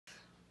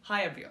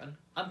Hi everyone,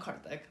 I'm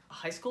Karthik, a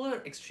high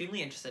schooler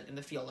extremely interested in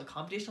the field of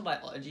computational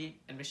biology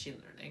and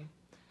machine learning.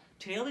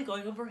 Today I'll be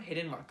going over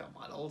Hidden Markov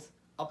Models,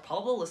 a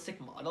probabilistic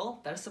model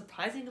that has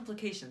surprising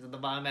implications in the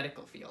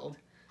biomedical field.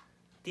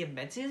 The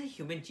immensity of the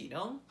human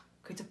genome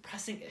creates a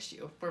pressing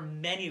issue for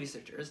many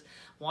researchers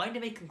wanting to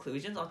make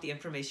conclusions on the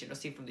information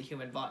received from the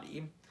human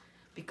body.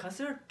 Because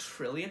there are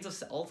trillions of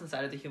cells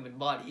inside of the human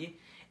body,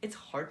 it's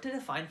hard to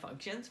define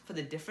functions for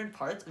the different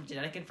parts of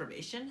genetic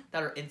information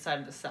that are inside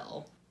of the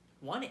cell.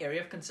 One area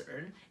of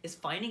concern is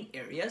finding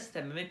areas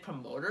that mimic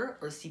promoter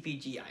or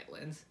CpG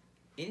islands.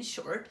 In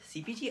short,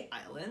 CpG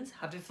islands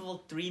have to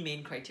fulfill three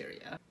main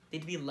criteria. They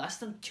have to be less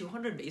than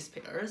 200 base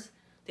pairs,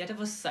 they have to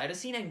have a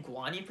cytosine and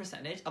guanine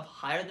percentage of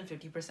higher than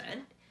 50%,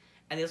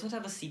 and they also have to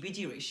have a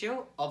CpG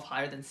ratio of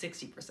higher than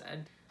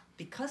 60%.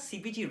 Because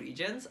CpG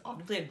regions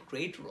often play a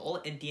great role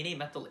in DNA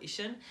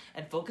methylation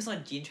and focus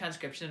on gene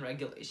transcription and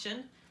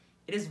regulation,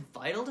 it is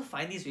vital to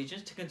find these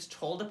regions to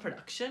control the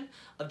production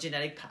of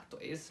genetic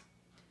pathways.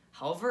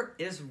 However,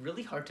 it is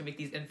really hard to make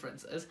these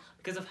inferences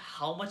because of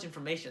how much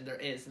information there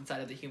is inside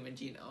of the human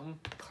genome.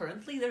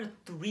 Currently, there are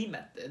three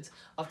methods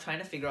of trying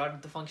to figure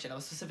out the function of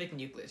a specific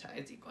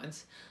nucleotide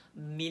sequence,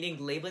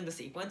 meaning labeling the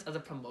sequence as a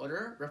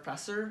promoter,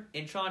 repressor,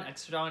 intron,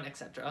 extron,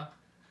 etc.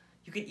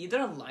 You can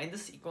either align the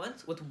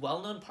sequence with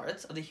well-known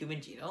parts of the human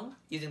genome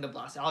using the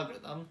BLAST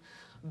algorithm,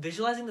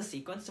 visualizing the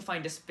sequence to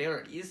find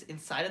disparities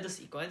inside of the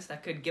sequence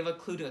that could give a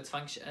clue to its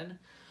function,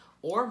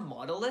 or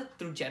model it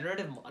through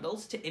generative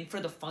models to infer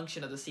the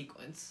function of the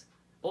sequence.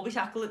 We'll be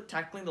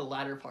tackling the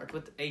latter part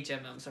with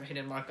HMMs, or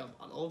Hidden Markov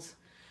Models.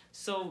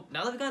 So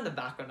now that we've gotten the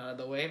background out of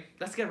the way,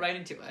 let's get right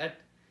into it.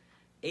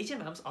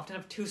 HMMs often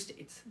have two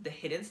states, the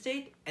hidden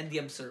state and the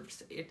observed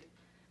state.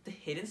 The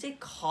hidden state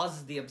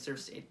causes the observed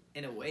state,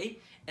 in a way,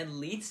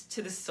 and leads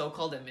to the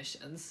so-called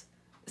emissions.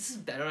 This is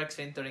better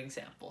explained through an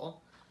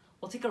example.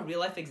 We'll take a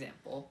real-life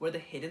example where the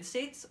hidden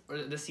states, or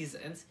the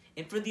seasons,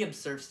 infer the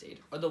observed state,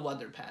 or the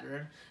weather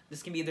pattern.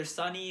 This can be either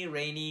sunny,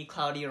 rainy,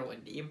 cloudy, or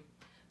windy.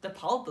 The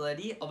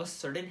probability of a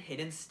certain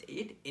hidden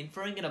state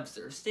inferring an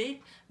observed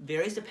state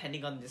varies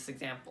depending on this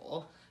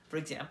example. For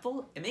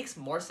example, it makes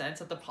more sense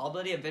that the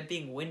probability of it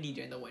being windy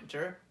during the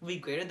winter will be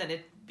greater than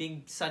it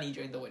being sunny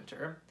during the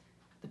winter.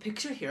 The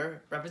picture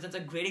here represents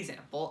a great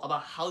example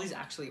about how these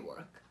actually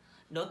work.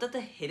 Note that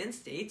the hidden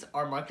states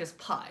are marked as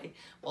pi,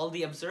 while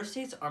the observed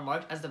states are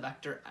marked as the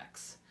vector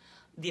x.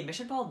 The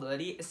emission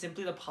probability is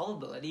simply the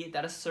probability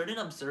that a certain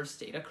observed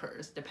state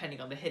occurs,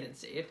 depending on the hidden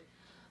state.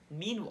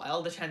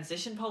 Meanwhile, the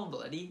transition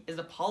probability is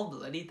the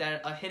probability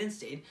that a hidden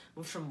state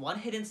moves from one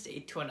hidden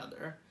state to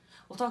another.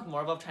 We'll talk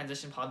more about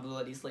transition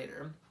probabilities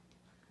later.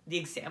 The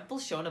example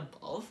shown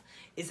above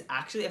is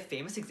actually a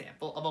famous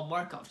example of a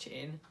Markov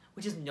chain,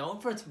 which is known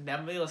for its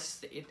memoryless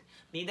state,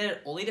 meaning that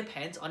it only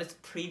depends on its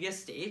previous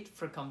state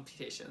for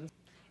computations.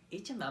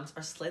 HMMs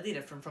are slightly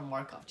different from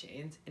Markov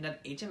chains in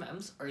that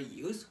HMMs are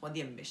used when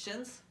the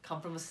emissions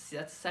come from a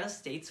set of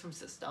states from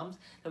systems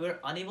that we are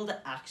unable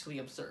to actually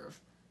observe.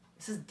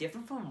 This is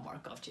different from a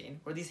Markov chain,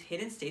 where these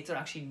hidden states are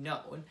actually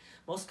known,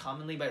 most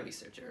commonly by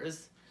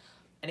researchers.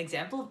 An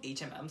example of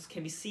HMMs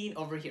can be seen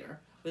over here,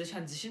 where the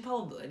transition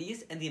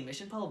probabilities and the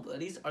emission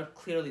probabilities are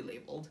clearly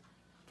labeled.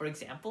 For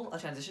example, a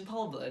transition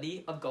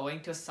probability of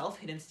going to a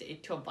self-hidden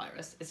state to a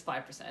virus is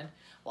 5%,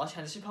 while a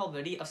transition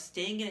probability of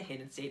staying in a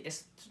hidden state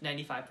is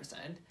 95%.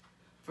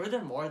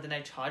 Furthermore, the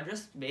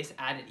nitrogenous base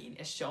adenine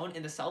is shown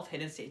in the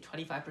self-hidden state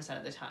 25%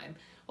 of the time,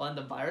 while in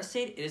the virus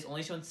state it is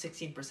only shown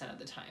 16% of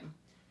the time.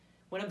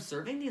 When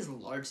observing these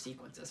large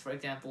sequences, for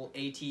example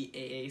AT,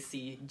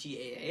 AAC,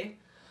 GAA,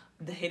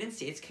 the hidden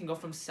states can go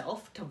from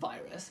self to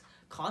virus,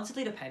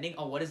 constantly depending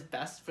on what is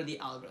best for the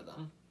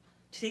algorithm.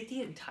 To take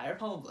the entire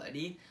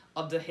probability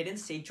of the hidden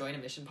state joint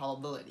emission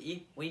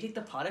probability, we take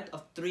the product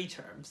of three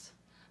terms.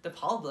 The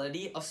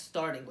probability of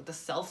starting with the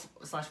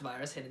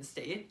self/virus hidden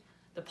state,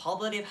 the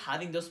probability of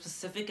having those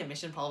specific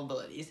emission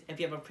probabilities if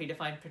you have a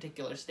predefined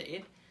particular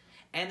state,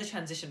 and the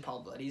transition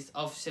probabilities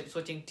of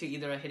switching to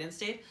either a hidden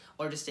state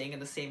or just staying in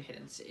the same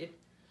hidden state.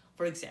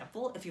 For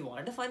example, if you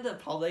wanted to find the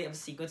probability of a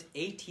sequence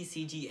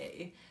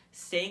ATCGA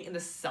staying in the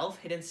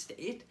self-hidden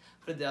state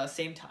for the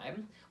same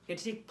time, we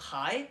have to take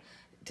pi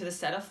to the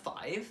set of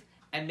 5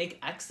 and make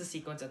x the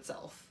sequence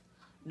itself.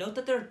 Note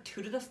that there are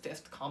 2 to the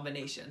 5th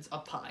combinations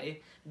of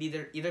pi,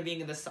 either being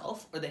in the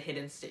self or the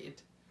hidden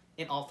state,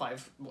 in all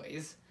 5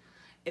 ways.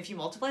 If you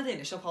multiply the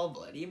initial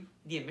probability,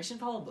 the emission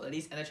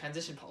probabilities, and the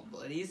transition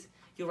probabilities,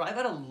 you arrive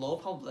at a low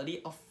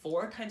probability of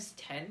 4 times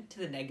 10 to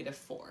the negative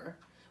 4,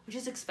 which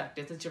is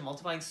expected since you're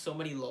multiplying so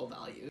many low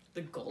values.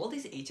 The goal of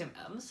these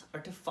HMMs are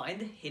to find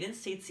the hidden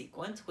state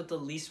sequence with the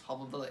least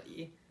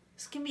probability.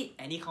 This can be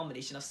any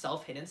combination of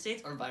self-hidden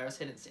states or virus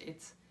hidden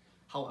states.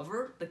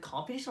 However, the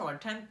computational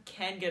runtime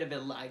can get a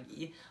bit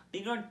laggy,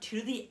 being around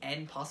 2 to the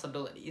n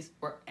possibilities,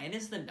 where n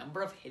is the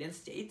number of hidden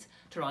states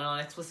to run on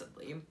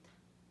explicitly.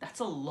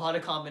 That's a lot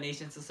of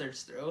combinations to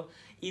search through,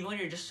 even when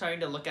you're just trying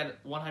to look at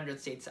 100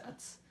 state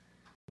sets.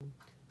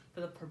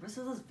 For the purpose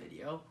of this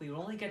video, we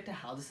will only get to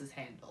how this is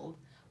handled.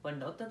 But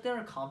note that there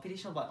are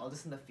computational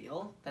biologists in the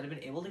field that have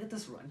been able to get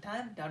this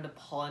runtime down to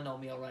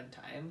polynomial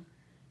runtime.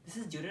 This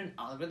is due to an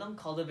algorithm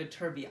called the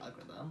Viterbi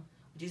algorithm,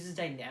 which uses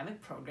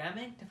dynamic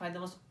programming to find the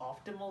most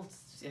optimal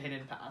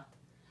hidden path.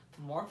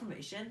 For more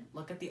information,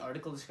 look at the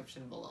article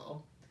description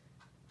below.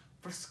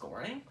 For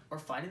scoring, or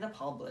finding the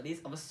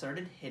probabilities of a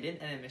certain hidden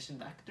and emission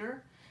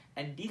vector,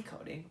 and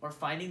decoding, or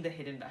finding the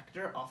hidden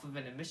vector off of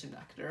an emission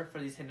vector for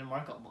these hidden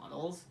Markov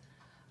models,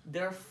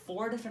 there are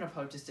 4 different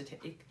approaches to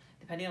take,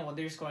 depending on whether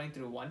you're scoring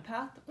through one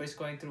path or you're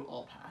scoring through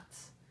all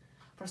paths.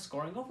 For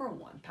scoring over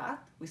one path,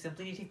 we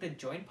simply need to take the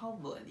joint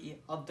probability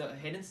of the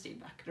hidden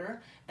state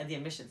vector and the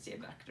emission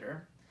state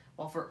vector.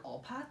 While for all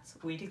paths,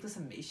 we take the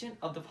summation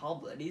of the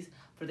probabilities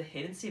for the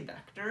hidden state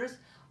vectors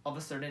of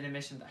a certain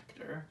emission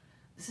vector.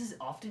 This is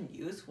often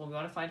used when we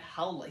want to find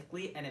how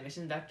likely an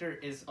emission vector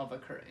is of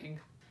occurring.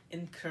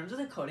 In terms of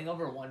the coding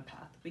over one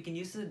path, we can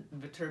use the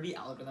Viterbi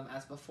algorithm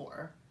as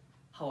before.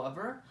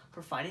 However,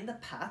 for finding the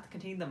path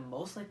containing the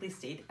most likely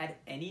state at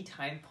any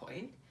time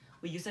point,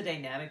 we use a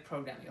dynamic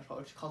programming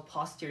approach called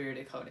posterior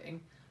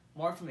decoding.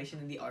 More information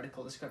in the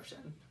article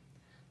description.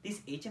 These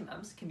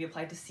HMMs can be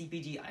applied to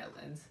CpG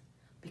islands.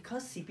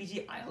 Because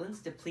CpG islands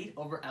deplete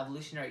over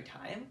evolutionary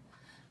time,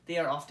 they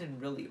are often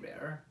really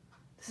rare.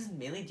 This is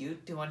mainly due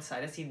to when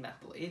cytosine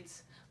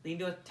methylates, leading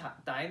to a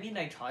diamine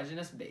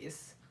nitrogenous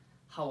base.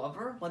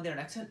 However, when they're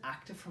next to an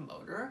active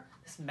promoter,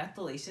 this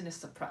methylation is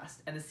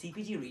suppressed and the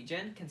CpG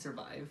region can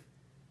survive.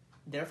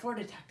 Therefore,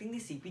 detecting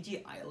these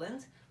CpG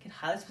islands can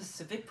highlight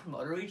specific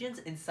promoter regions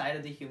inside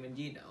of the human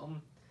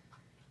genome.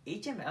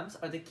 HMMs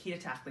are the key to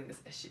tackling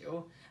this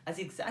issue, as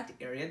the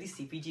exact area of these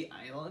CpG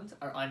islands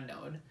are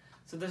unknown,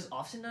 so there's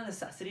often a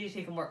necessity to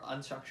take a more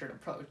unstructured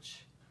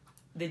approach.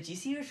 The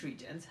GC-rich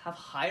regions have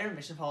higher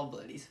emission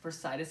probabilities for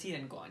cytosine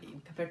and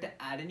guanine compared to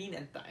adenine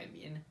and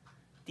thymine.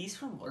 These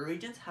promoter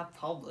regions have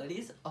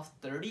probabilities of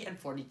 30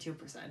 and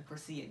 42% for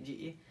C and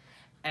G,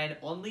 and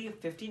only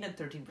 15 and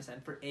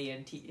 13% for A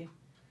and T.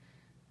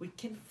 We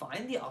can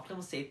find the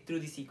optimal state through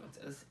these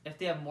sequences if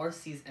they have more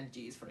C's and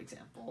G's, for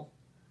example.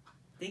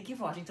 Thank you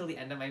for watching till the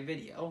end of my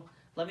video.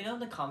 Let me know in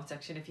the comment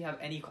section if you have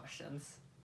any questions.